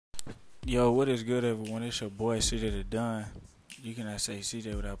Yo, what is good, everyone? It's your boy CJ the Dunn. You cannot say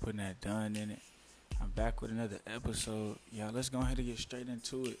CJ without putting that Dunn in it. I'm back with another episode. Y'all, let's go ahead and get straight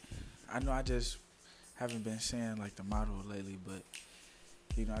into it. I know I just haven't been saying like the motto lately, but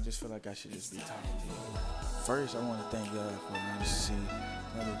I just feel like I should just be talking to you. First, I want to thank y'all for allowing us to see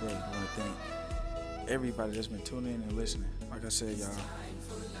another day. I want to thank everybody that's been tuning in and listening. Like I said, y'all,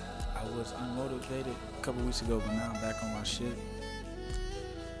 I was unmotivated a couple weeks ago, but now I'm back on my shit.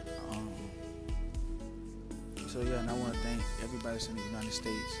 Um, So yeah, and I want to thank everybody that's in the United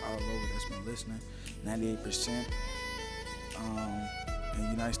States, all over that's been listening. 98% in the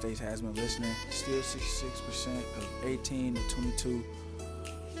United States has been listening. Still 66% of 18 to 22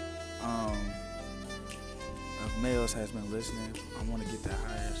 of males has been listening. I want to get that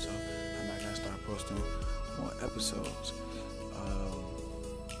higher, so I'm not gonna start posting more episodes.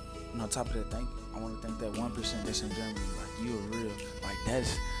 And on top of that, I want to thank that 1% that's in Germany. Like, you are real. Like,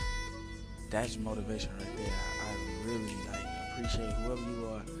 that's motivation right there. I really appreciate whoever you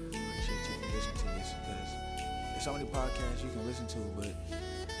are. Appreciate you for listening to this, because there's so many podcasts you can listen to, but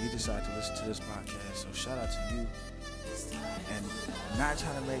you decide to listen to this podcast. So shout out to you. And not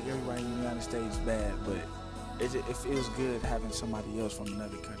trying to make everybody in the United States bad, but it feels good having somebody else from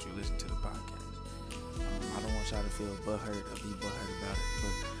another country listen to the podcast. I don't want y'all to feel butthurt or be butthurt about it,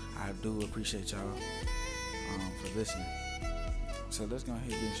 but I do appreciate y'all for listening. So let's go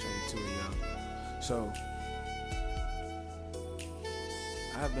ahead and get straight to it, y'all. So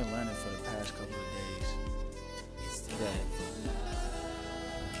I've been learning for the past couple of days that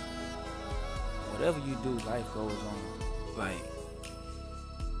whatever you do, life goes on. Like,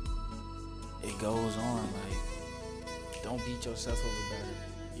 it goes on. Like, don't beat yourself up about it.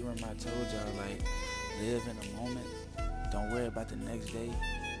 You remember I told y'all, like, live in the moment. Don't worry about the next day.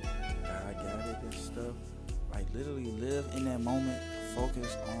 God got it and stuff. Like, literally live in that moment.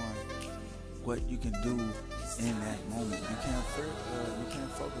 Focus on what you can do in that moment. You can't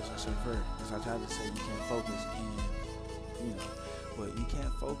focus. I said first, because I tried to say you can't focus but you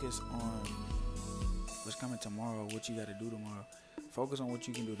can't focus on what's coming tomorrow, what you got to do tomorrow. Focus on what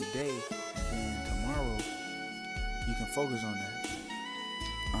you can do today, and then tomorrow you can focus on that.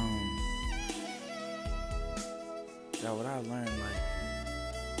 What I learned, like,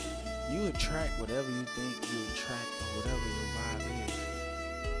 you attract whatever you think you attract, or whatever your vibe is.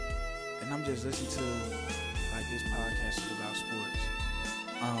 And I'm just listening to, like, this podcast is about sports.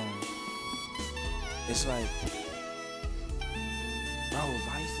 It's like, bro,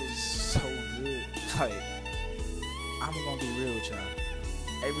 life is so good. Like, I'm gonna be real with y'all.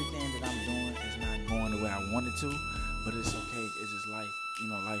 Everything that I'm doing is not going the way I want it to, but it's okay. It's just life.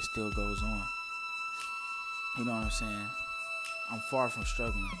 Life still goes on. You know what I'm saying? I'm far from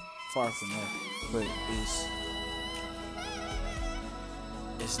struggling, far from that. But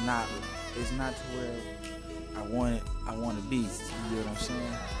it's not to where I want to be. You get what I'm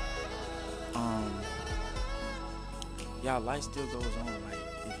saying? Y'all, life still goes on. Like,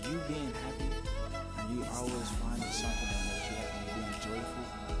 if you being happy and you always finding something that makes you happy, you being joyful,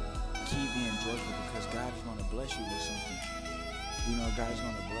 keep being joyful, because God is gonna bless you with something. God is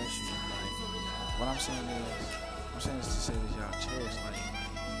gonna bless you. Like, what I'm saying is to say this, y'all, cherish life.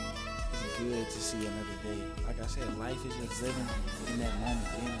 It's good to see another day. Like I said, life is just living in that moment,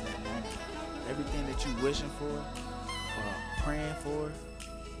 being in that moment. Everything that you wishing for, praying for.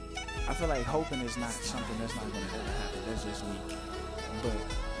 I feel like hoping is not something that's not gonna ever happen. That's just me. But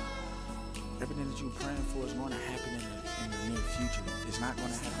everything that you're praying for is going to happen in the near future. It's not going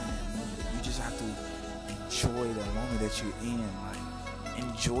to happen in that moment. You just have to enjoy the moment that you're in. Like,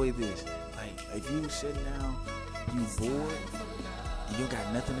 enjoy this. Like, if you sitting down, you bored, and you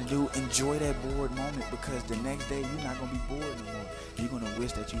got nothing to do, enjoy that bored moment, because the next day you're not going to be bored no more. You're going to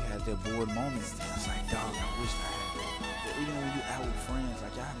wish that you had that bored moment. It's like, dog, I wish I had that. But even when you out with friends,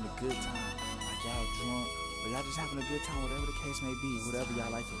 like, y'all having a good time, like, y'all drunk, or y'all just having a good time, whatever the case may be, whatever y'all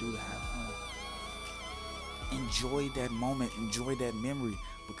like to do to have fun. Enjoy that moment, enjoy that memory,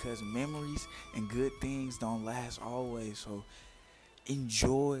 because memories and good things don't last always. So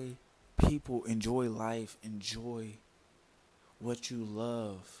enjoy people, enjoy life, enjoy what you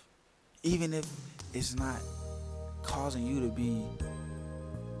love, even if it's not causing you to be,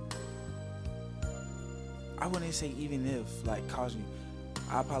 I wouldn't say even if, like, causing you,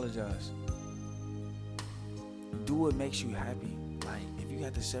 I apologize. Do what makes you happy. Like, if you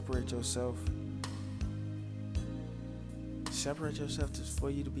got to separate yourself for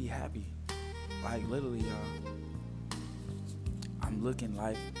you to be happy. Like, literally, y'all, I'm looking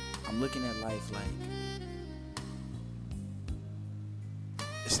at life like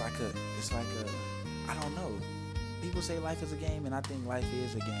it's like a I don't know. People say life is a game, and I think life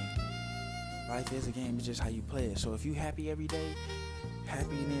is a game. Life is a game. It's just how you play it. So if you happy every day,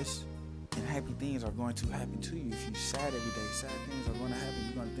 happiness and happy things are going to happen to you. If you sad every day, sad things are going to happen.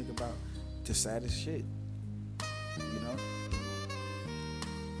 You're going to think about the saddest shit. You know?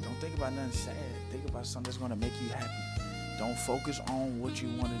 Don't think about nothing sad. Think about something that's going to make you happy. Don't focus on what you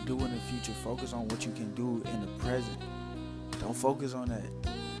want to do in the future. Focus on what you can do in the present. Don't focus on that.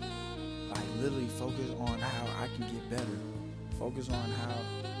 Like, literally focus on how I can get better. Focus on how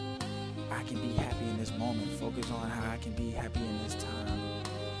I can be happy in this moment. Focus on how I can be happy in this time.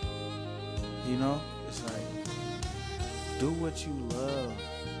 You know? It's like, do what you love,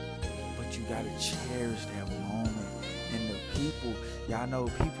 but you gotta cherish that moment. And the people, y'all know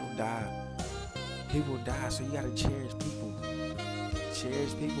people die. People die, so you gotta cherish people.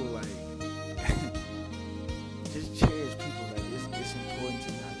 Cherish people, like, just cherish people. Like, it's important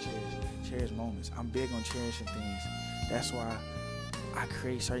to not cherish moments. I'm big on cherishing things. That's why I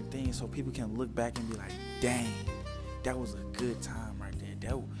create certain things so people can look back and be like, dang, that was a good time right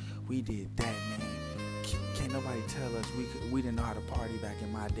there. We did that, man. Can't nobody tell us we didn't know how to party back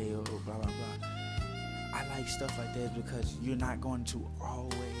in my day or blah, blah, blah. I like stuff like that because you're not going to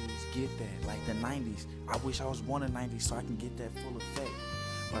always get that. Like the 90s. I wish I was born in the 90s so I can get that full effect.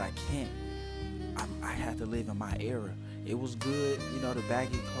 But I can't. I have to live in my era. It was good, you know, the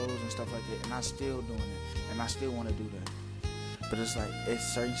baggy clothes and stuff like that. And I'm still doing it. And I still want to do that. But it's like, it's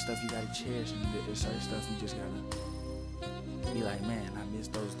certain stuff you got to cherish. And there's certain stuff you just got to be like, man, I miss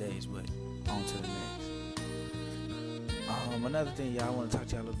those days. But on to the next. Another thing y'all want to talk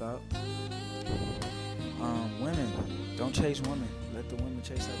to y'all about. Women, don't chase women. Let the women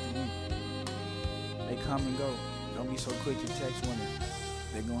chase after you. They come and go. Don't be so quick to text women.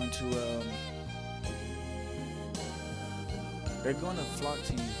 They're going to flock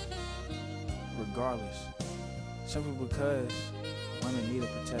to you regardless. Simply because women need a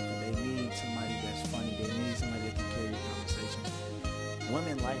protector. They need somebody that's funny. They need somebody that can carry the conversation.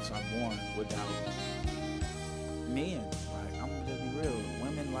 Women's lives are born without men. Like, I'm gonna just be real.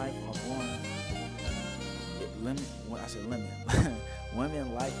 Women's life are born.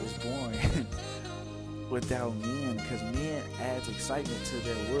 Women's life is born without men, because men adds excitement to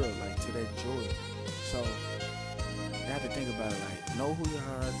their world, like to their joy. So you have to think about it. Like, know who you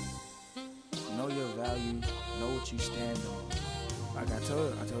are, know your value, know what you stand on. Like I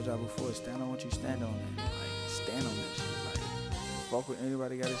told y'all before, stand on what you stand on, and like stand on that shit. Like, fuck what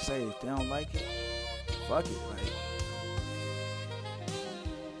anybody gotta say. If they don't like it, fuck it. Like,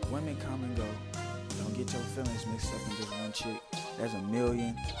 women come and go. Don't get your feelings mixed up in just one chick. There's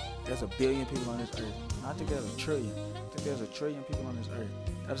a billion people on this earth. I think there's a trillion. I think there's a trillion people on this earth.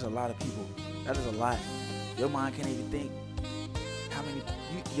 That is a lot of people. That is a lot. Your mind can't even think how many.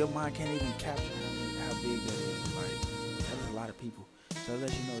 Your mind can't even capture how big that is. Like, that is a lot of people. So that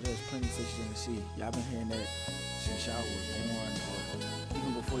lets you know there's plenty of fishes in the sea. Y'all been hearing that since y'all was born, or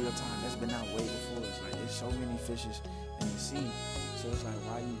even before your time. That's been out way before. It's like, there's so many fishes in the sea. So it's like,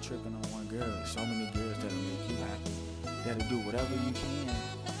 why are you tripping on one girl? There's so many girls that'll make you happy, that'll do whatever you can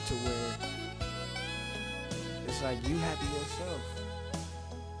to where it's like you happy yourself.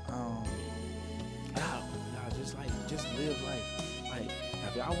 Y'all just live life. Like,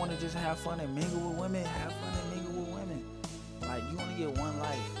 if y'all want to just have fun and mingle with women, have fun and mingle with women. Like, you only get one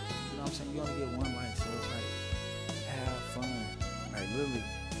life. You know what I'm saying? You only get one life. So it's like, have fun. Like, literally,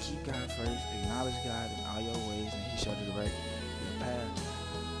 keep God first. Acknowledge God in all your ways, and He showed you the right path.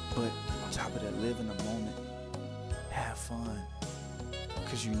 But on top of that, live in the moment. Have fun.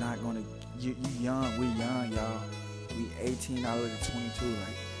 Because you're not going to, you young. We young, y'all. We 18 all the way to 22.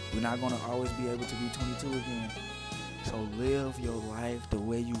 Like, we're not going to always be able to be 22 again. So live your life the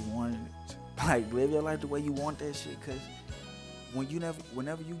way you want it. Like, live your life the way you want that shit. Because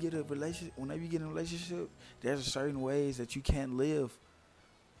whenever you get in a relationship, there's certain ways that you can't live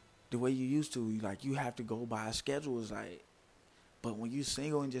the way you used to. Like, you have to go by a schedule. It's like, but when you're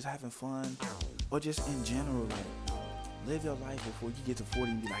single and just having fun, or just in general, like, live your life before you get to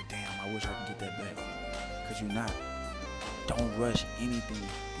 40 and be like, damn, I wish I could get that back. Because you're not. Don't rush anything.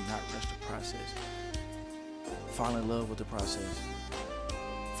 Do not rush the process. Fall in love with the process.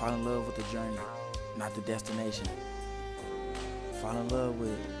 Fall in love with the journey, not the destination. Fall in love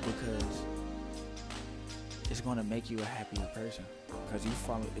with it because it's going to make you a happier person. Because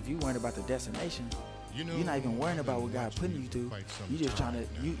if you worrying about the destination, you're not even worrying about what God putting you through. You just trying to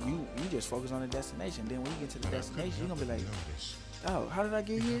you just focus on the destination. Then when you get to the destination, you're gonna be like, oh, how did I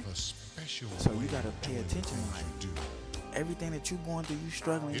get here? So you gotta pay attention. Like, everything that you going through, you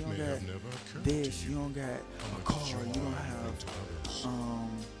struggling. You don't got this. You don't got a car. You don't have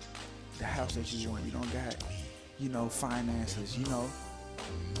the house that you want. You don't got finances.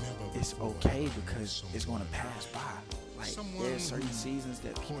 it's okay because it's gonna pass by. Like there's certain seasons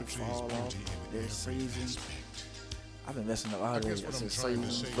that people fall off. There's seasons. I've been messing up already. I said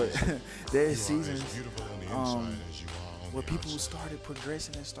seasons, but there's seasons where people started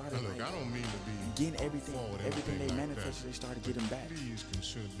progressing and started like getting everything they manifested. They started getting back.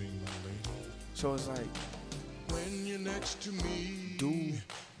 So it's like, do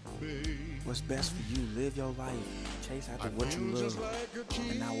what's best for you. Live your life. Chase after what you love,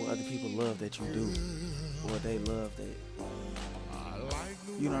 and not what other people love that you do, or they love that.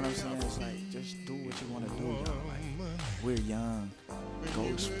 You know what I'm saying? It's like, just do what you want to do, y'all. Like, we're young. Go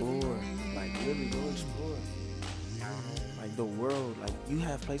explore. Like, really go explore. Like, the world. Like, you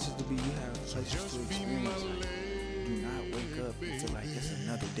have places to be. You have places to experience. Like, do not wake up and feel like it's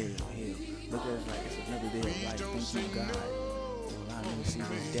another day of hell. Look at it like it's another day of life. Thank you, God, for allowing me to see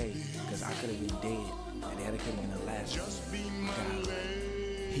this day. Because I could have been dead. And that could have been the last one. God,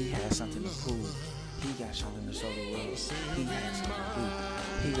 He has something to prove. He got something to show the world. He has something to do.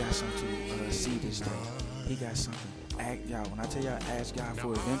 He got something to see this day. He got something. Y'all, when I tell y'all ask God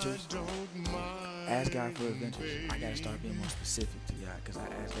for adventures, I gotta start being more specific to y'all, because I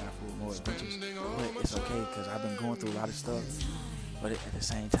ask God for more adventures. But it's okay, because I've been going through a lot of stuff. But at the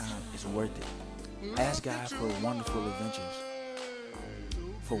same time, it's worth it. Ask God for wonderful adventures,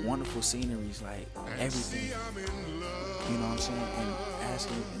 for wonderful sceneries, like everything. You know what I'm saying? And ask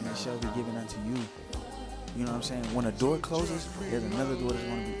Him, and it shall be given unto you. You know what I'm saying? When a door closes, there's another door that's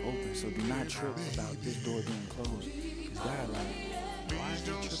going to be open. So do not trip about this door being closed. Because God, like, why is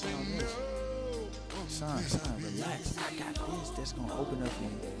you tripping on this? Son, relax. I got this. That's going to open up for you.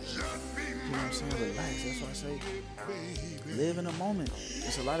 You know what I'm saying? Relax. That's why I say, live in the moment.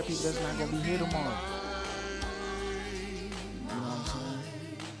 There's a lot of people that's not going to be here tomorrow. You know what I'm saying?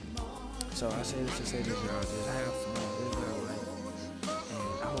 So I say this to say this, y'all. Just have fun. Live your life.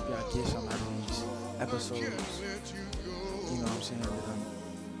 And I hope y'all get some out of these episodes, you know what I'm saying, that I'm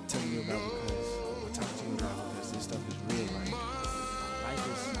telling you about, because I'm talking to you about, because this stuff is real. Like, life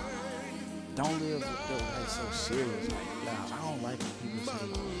is, don't live your life so serious. Like, I don't like when people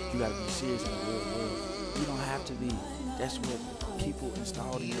say you gotta be serious in the real world. You don't have to be. That's what people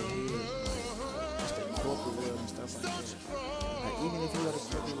installed in your head. Like, that's the corporate world and stuff like that. Like, even if you go to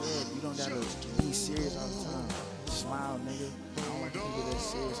corporate world, you don't gotta be serious all the time. Smile, nigga. I don't like people that's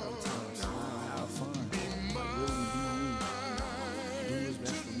serious all the time. Smile. Fun. Like, really be you. Do what's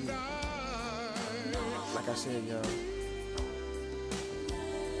best for you. Like I said, y'all,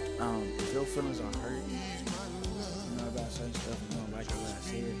 if your feelings are hurt, you know, about certain stuff, you don't like what I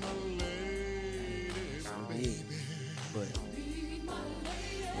said, hey, so be it. But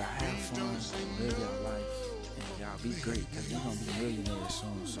y'all have fun, live your life, and y'all be great, because we're going to be millionaires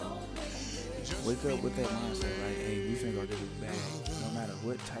soon. So wake up with that mindset, like, hey, we finna go get this bag. No matter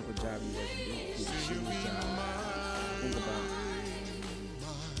what type of job you working, get a shitty job. Think about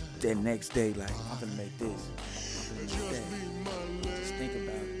that next day, like, I'm finna make this, I'm finna make that. Just think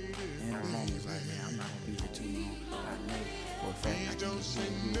about it. And in the moment, like, man, I'm not gonna be here too long. I know for a fact I can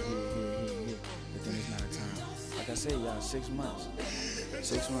get here. But then it's not a time. Like I said, y'all, 6 months.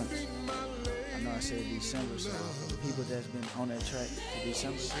 6 months. I know I said December, so for the people that's been on that track to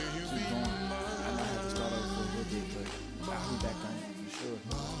December, keep going. I know I have to start over for a little bit, but I'll be back on it for sure.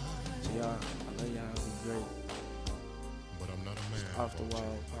 So y'all, I love y'all. Be great. But I'm not a man. Off the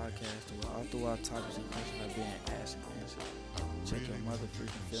Wall podcast, or Off the Wall topics and questions are being asked and answered. Check your mother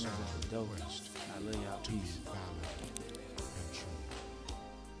freaking feelings at the door. I love y'all. Peace.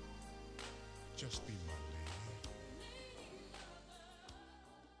 Just be mine.